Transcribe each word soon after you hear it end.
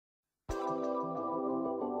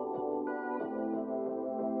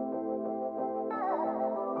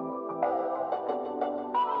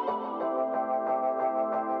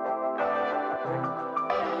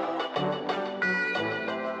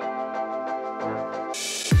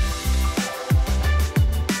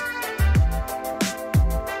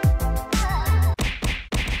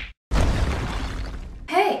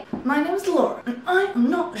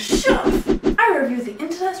chef, I review the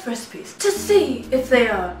internet's recipes to see if they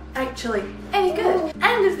are actually any good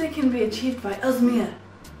and if they can be achieved by us mere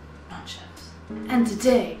non-chefs. And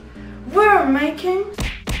today, we're making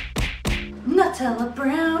Nutella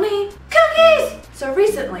brownie cookies! So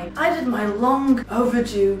recently, I did my long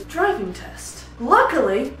overdue driving test.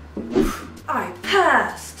 Luckily, I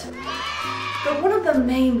passed. But one of the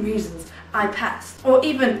main reasons I passed, or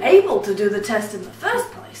even able to do the test in the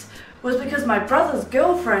first place, was because my brother's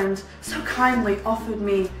girlfriend so kindly offered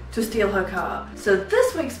me to steal her car. So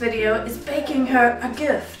this week's video is baking her a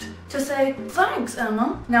gift to say, thanks,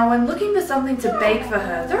 Emma. Now, when looking for something to bake for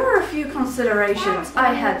her, there are a few considerations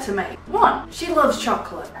I had to make. 1, she loves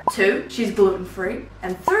chocolate. 2, she's gluten-free.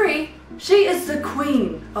 And 3, she is the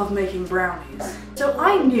queen of making brownies. So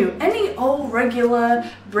I knew any old regular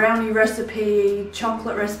brownie recipe,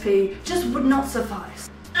 chocolate recipe, just would not suffice.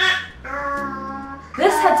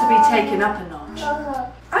 This had to be taken up a notch.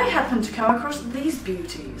 I happened to come across these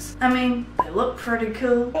beauties. I mean, they look pretty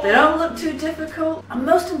cool, they don't look too difficult, and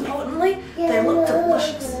most importantly, they look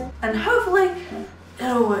delicious. And hopefully, it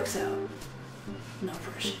all works out. No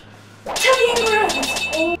pressure. To the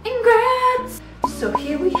ingreds! Ingreds! So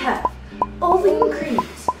here we have all the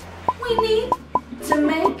ingredients we need to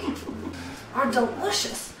make our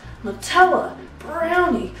delicious Nutella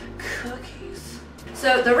brownie cookies.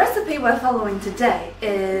 So the recipe we're following today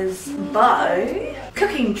is by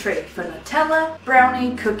Cooking Tree for Nutella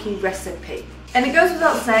brownie cookie recipe. And it goes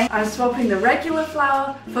without saying, I'm swapping the regular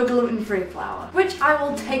flour for gluten-free flour, which I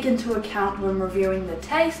will take into account when reviewing the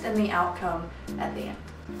taste and the outcome at the end.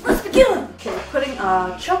 Let's begin! Okay, we're putting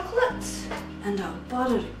our chocolate and our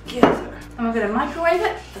butter together. And we're going to microwave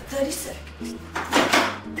it for 30 seconds.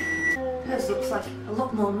 Hers looks like a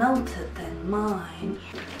lot more melted than mine.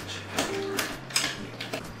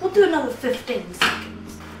 We'll do another 15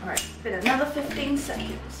 seconds. Alright, been another 15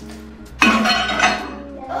 seconds.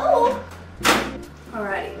 Oh!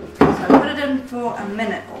 Alrighty, so I put it in for a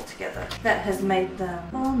minute altogether. That has made them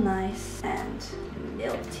all nice and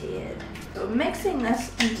melted. So we're mixing this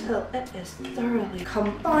until it is thoroughly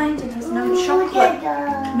combined and has no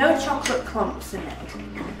chocolate clumps in it.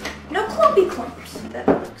 No clumpy clumps. That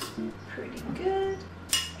looks pretty good.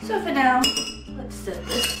 So for now, let's set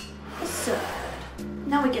this aside.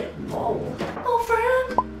 Now we get a bowl. Oh,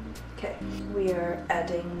 friend! Okay, we are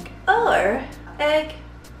adding our egg,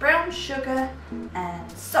 brown sugar,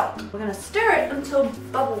 and salt. We're gonna stir it until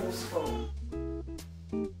bubbles form.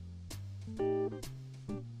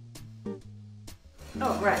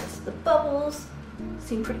 Alright, so the bubbles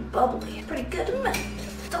seem pretty bubbly. Pretty good to me.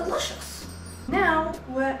 Delicious. Now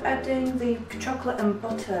we're adding the chocolate and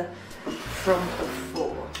butter from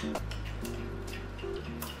before.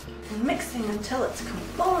 And mixing until it's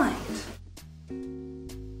combined.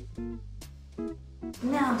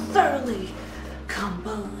 Now thoroughly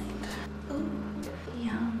combined. Ooh,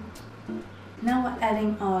 yum. Now we're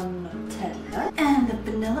adding on Nutella and the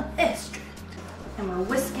vanilla extract. And we're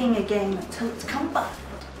whisking again until it's combined.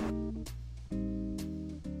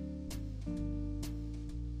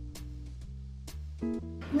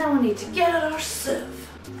 Now we need to get out our sieve.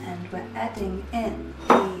 And we're adding in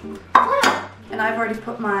the flour. And I've already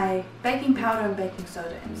put my baking powder and baking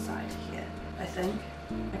soda inside here, I think.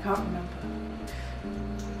 I can't remember.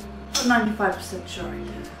 I'm 95% sure I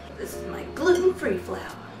did. This is my gluten-free flour.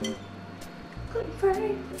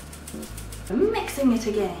 Gluten-free. I'm mixing it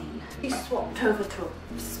again. We swapped over to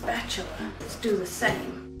a spatula. Let's do the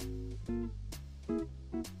same.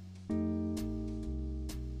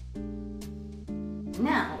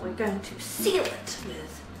 Now we're going to seal it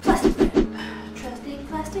with plastic wrap. Trusty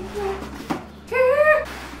plastic wrap.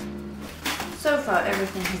 So far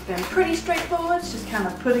everything has been pretty straightforward, it's just kind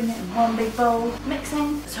of putting it in one big bowl,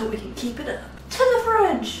 mixing so we can keep it up to the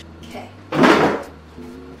fridge. Okay.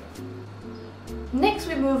 Next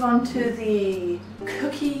we move on to the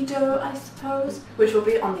cookie dough, I suppose, which will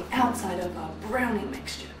be on the outside of our brownie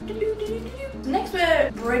mixture. Next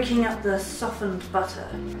we're breaking up the softened butter.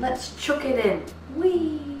 Let's chuck it in.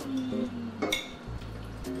 Whee!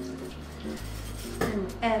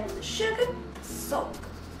 And add the sugar, salt,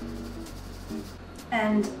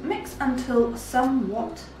 and mix until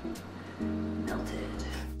somewhat melted.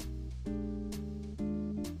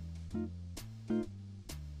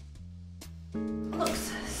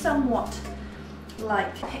 Looks somewhat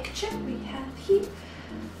like the picture we have here,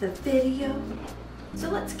 the video. So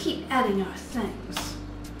let's keep adding our things.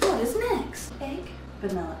 What is next? Egg,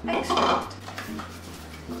 vanilla extract.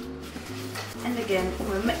 And again,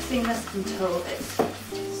 we're mixing this until it's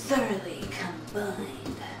thoroughly combined.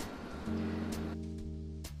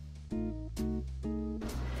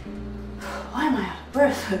 Why am I out of breath?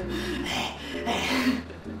 breath.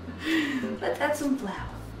 Let's add some flour.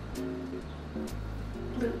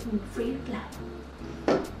 Gluten-free flour.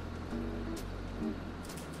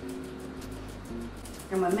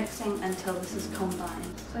 And we're mixing until this is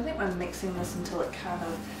combined. So I think we're mixing this until it kind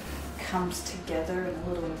of comes together in a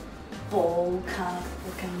little ball kind of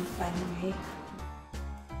looking thingy.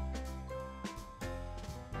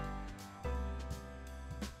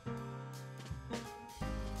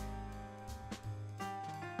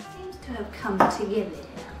 Seems to have come together.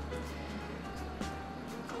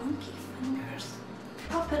 Clunky fingers.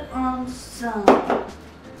 Pop it on some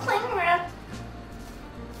cling wrap.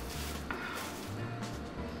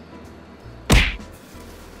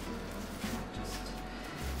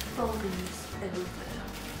 Fold these over.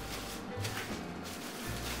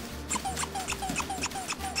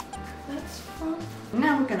 That's fun.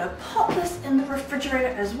 Now we're gonna pop this in the refrigerator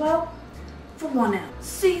as well for 1 hour.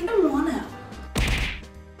 See you in 1 hour.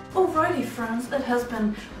 Alrighty friends, it has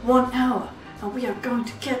been 1 hour and we are going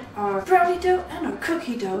to get our brownie dough and our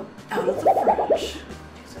cookie dough out of the fridge.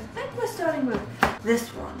 So I think we're starting with this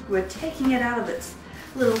one. We're taking it out of its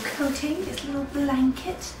little coating, its little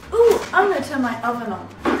blanket. Ooh, I'm gonna turn my oven on.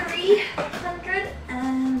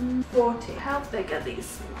 340. How big are these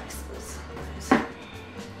slices?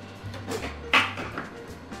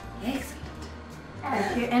 Excellent.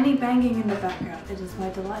 If you hear any banging in the background, it is my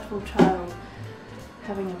delightful child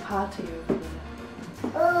having a party over there.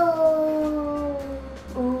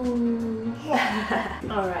 Ooh.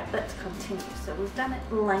 Alright, let's continue. So we've done it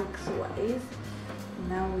lengthways.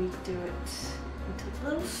 Now we do it into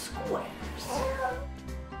little squares.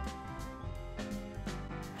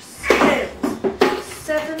 Scales,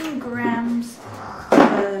 7 grams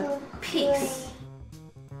per piece.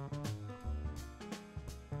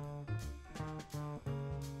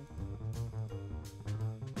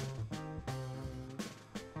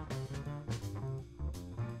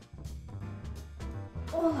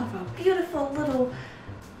 All of our beautiful little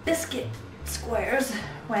biscuit squares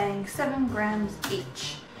weighing 7 grams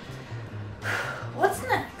each. What's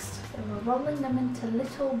next? And we're rolling them into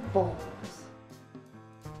little balls.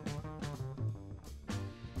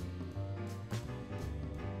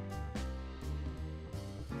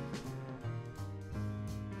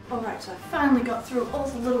 Alright, so I finally got through all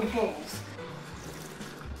the little balls.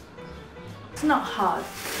 It's not hard,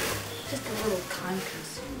 just a little time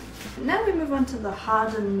consuming. Now we move on to the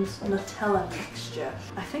hardened Nutella mixture.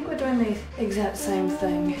 I think we're doing the exact same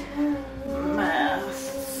thing.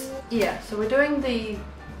 Maths. Yeah, so we're doing the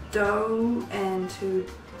dough into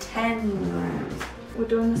 10 grams. We're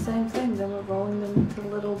doing the same thing, then we're rolling them into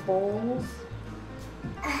little balls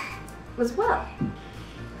as well.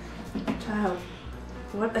 Child,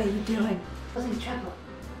 what are you doing? I was in trouble.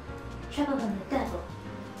 Trouble than the devil.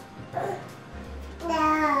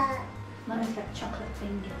 No. Mommy's got chocolate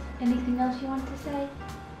fingers. Anything else you want to say?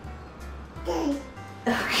 Okay.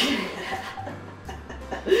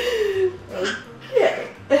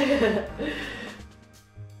 Okay.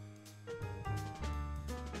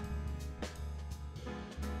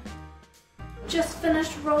 Just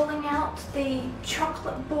finished rolling out the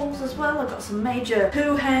chocolate balls as well. I've got some major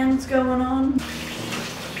two hands going on.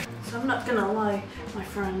 So I'm not gonna lie, my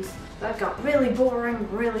friends, that got really boring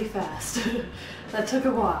really fast. That took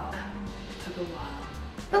a while.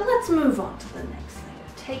 But let's move on to the next thing.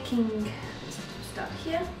 We're taking stuff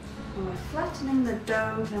here and we're flattening the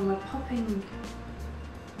dough and we're popping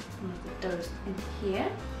one of the doughs in here.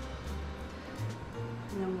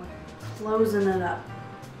 And then we're closing it up.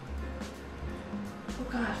 Oh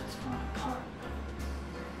gosh, it's falling apart.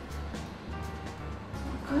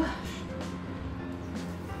 Oh gosh.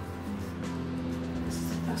 This is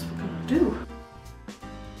the best we're gonna do.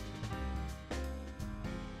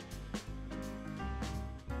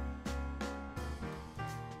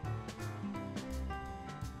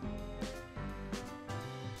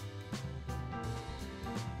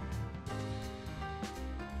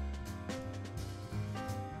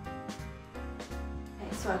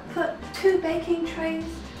 So I put 2 baking trays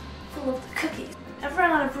full of the cookies. I've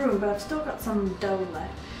run out of room, but I've still got some dough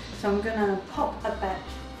left. So I'm gonna pop a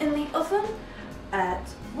batch in the oven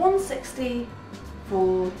at 160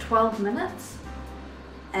 for 12 minutes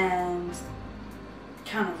and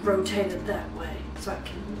kind of rotate it that way so I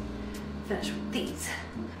can finish with these.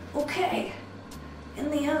 Okay,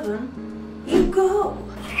 in the oven you go.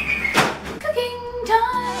 Cooking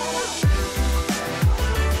time!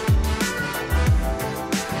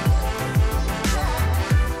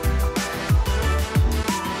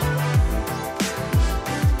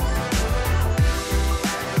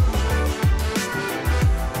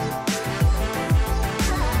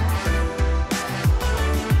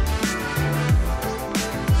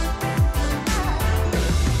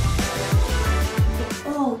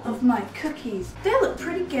 my cookies. They look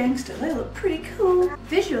pretty gangster, they look pretty cool.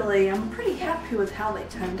 Visually, I'm pretty happy with how they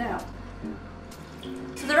turned out.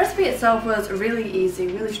 So the recipe itself was really easy,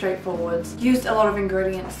 really straightforward. Used a lot of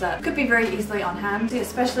ingredients that could be very easily on hand,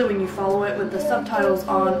 especially when you follow it with the subtitles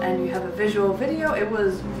on and you have a visual video. It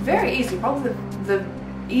was very easy, probably the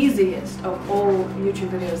easiest of all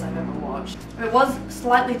YouTube videos I've ever watched. It was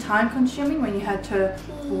slightly time consuming when you had to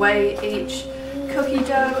weigh each cookie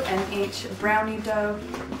dough and each brownie dough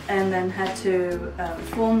and then had to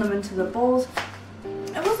form them into the balls.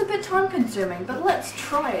 It was a bit time consuming, but let's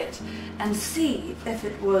try it and see if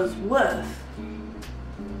it was worth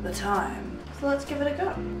the time. So let's give it a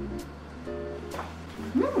go.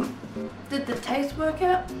 Did the taste work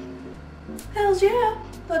out? Hells yeah,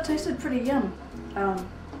 that tasted pretty yum.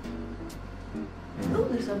 Oh,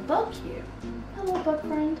 there's a bug here. Hello, bug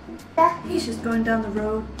friend. He's just going down the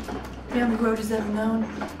road as ever known.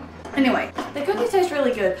 Anyway, the cookies taste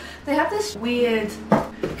really good. They have this weird,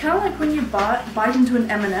 kind of like when you bite into an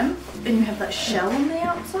M&M and you have that shell on the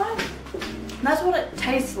outside. And that's what it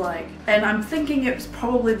tastes like. And I'm thinking it was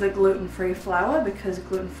probably the gluten-free flour because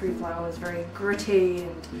gluten-free flour is very gritty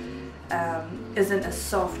and isn't as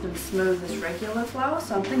soft and smooth as regular flour.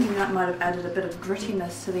 So I'm thinking that might have added a bit of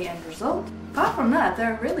grittiness to the end result. Apart from that,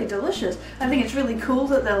 they're really delicious. I think it's really cool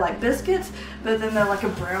that they're like biscuits, but then they're like a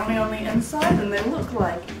brownie on the inside and they look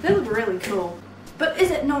really cool. But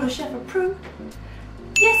is it not a chef approved?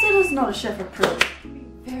 Yes, it is not a chef approved.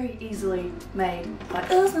 Very easily made by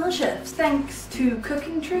us not chefs. Thanks to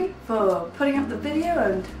Cooking Tree for putting up the video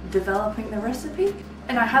and developing the recipe.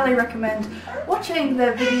 And I highly recommend watching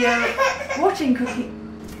their video, watching cooking.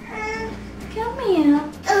 Come here.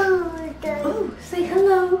 Oh, say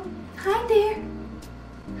hello. Hi there.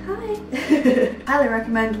 Hi. Highly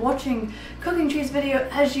recommend watching Cooking Tree's video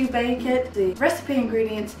as you bake it. The recipe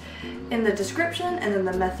ingredients in the description and then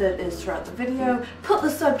the method is throughout the video. Put the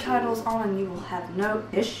subtitles on and you will have no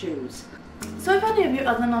issues. So if any of you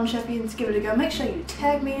other non-chefians give it a go, make sure you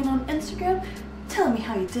tag me in on Instagram telling me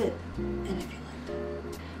how you did and if you liked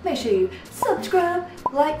it. Make sure you subscribe,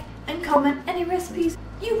 like and comment any recipes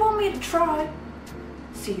you want me to try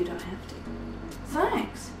so you don't have to.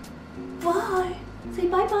 Thanks. Bye. Say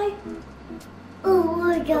bye-bye.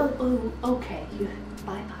 Oh, okay.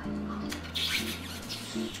 Bye-bye.